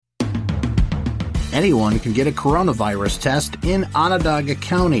Anyone can get a coronavirus test in Onondaga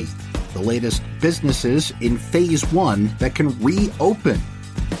County. The latest businesses in Phase 1 that can reopen.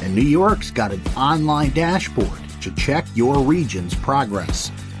 And New York's got an online dashboard to check your region's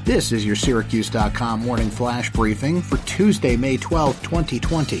progress. This is your Syracuse.com morning flash briefing for Tuesday, May 12,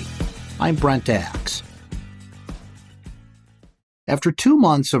 2020. I'm Brent Axe. After 2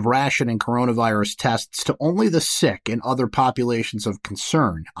 months of rationing coronavirus tests to only the sick and other populations of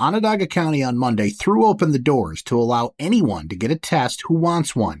concern, Onondaga County on Monday threw open the doors to allow anyone to get a test who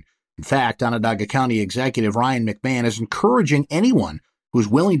wants one. In fact, Onondaga County Executive Ryan McMahon is encouraging anyone who's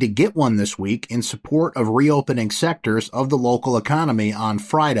willing to get one this week in support of reopening sectors of the local economy on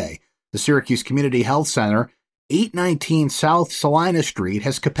Friday. The Syracuse Community Health Center, 819 South Salina Street,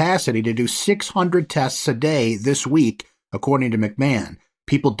 has capacity to do 600 tests a day this week, according to McMahon.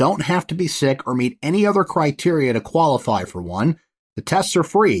 People don't have to be sick or meet any other criteria to qualify for one. The tests are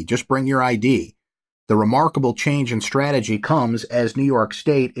free. Just bring your ID. The remarkable change in strategy comes as New York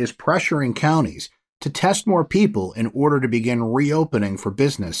State is pressuring counties to test more people in order to begin reopening for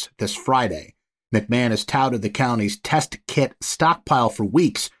business this Friday. McMahon has touted the county's test kit stockpile for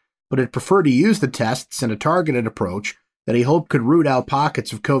weeks, but had preferred to use the tests in a targeted approach that he hoped could root out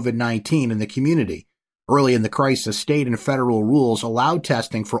pockets of COVID-19 in the community. Early in the crisis, state and federal rules allowed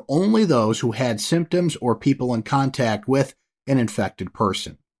testing for only those who had symptoms or people in contact with an infected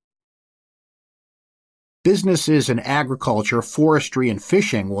person. Businesses in agriculture, forestry, and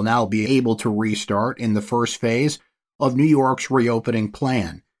fishing will now be able to restart in the first phase of New York's reopening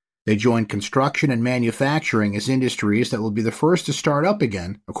plan. They join construction and manufacturing as industries that will be the first to start up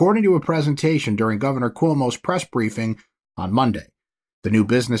again, according to a presentation during Governor Cuomo's press briefing on Monday. The new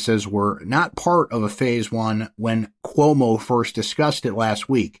businesses were not part of a Phase 1 when Cuomo first discussed it last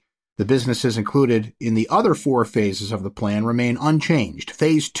week. The businesses included in the other 4 phases of the plan remain unchanged.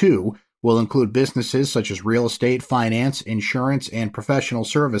 Phase 2 will include businesses such as real estate, finance, insurance, and professional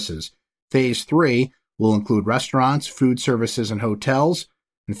services. Phase 3 will include restaurants, food services, and hotels.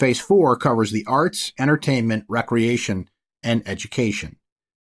 And Phase 4 covers the arts, entertainment, recreation, and education.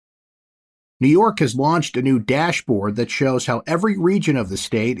 New York has launched a new dashboard that shows how every region of the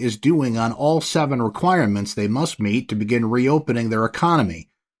state is doing on all 7 requirements they must meet to begin reopening their economy.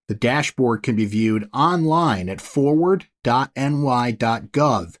 The dashboard can be viewed online at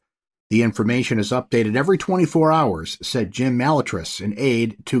forward.ny.gov. The information is updated every 24 hours, said Jim Malatris, an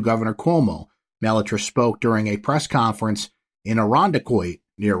aide to Governor Cuomo. Malatris spoke during a press conference in Irondequoit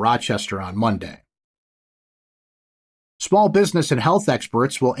near Rochester on Monday. Small business and health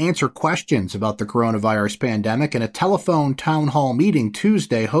experts will answer questions about the coronavirus pandemic in a telephone town hall meeting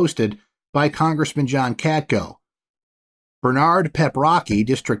Tuesday hosted by Congressman John Katko. Bernard Peprocki,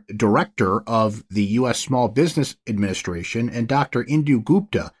 District Director of the U.S. Small Business Administration, and Dr. Indu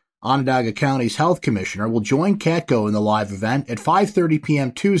Gupta, Onondaga County's Health Commissioner, will join Katko in the live event at 5:30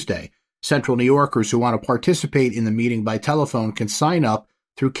 p.m. Tuesday. Central New Yorkers who want to participate in the meeting by telephone can sign up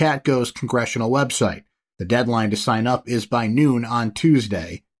through Katko's congressional website. The deadline to sign up is by noon on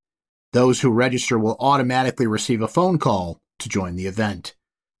Tuesday. Those who register will automatically receive a phone call to join the event.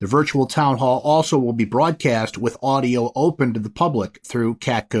 The virtual town hall also will be broadcast with audio open to the public through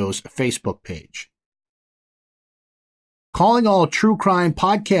Katko's Facebook page. Calling all true crime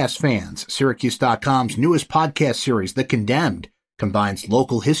podcast fans, Syracuse.com's newest podcast series, The Condemned, combines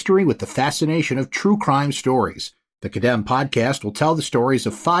local history with the fascination of true crime stories. The Condemned podcast will tell the stories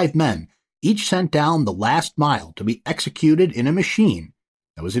of 5 men, each sent down the last mile to be executed in a machine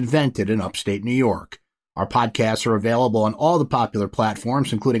that was invented in upstate New York. Our podcasts are available on all the popular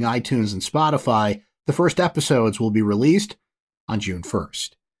platforms, including iTunes and Spotify. The first episodes will be released on June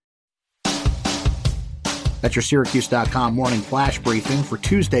 1st. That's your Syracuse.com morning flash briefing for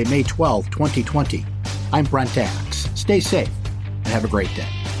Tuesday, May 12, 2020. I'm Brent Axe. Stay safe and have a great day.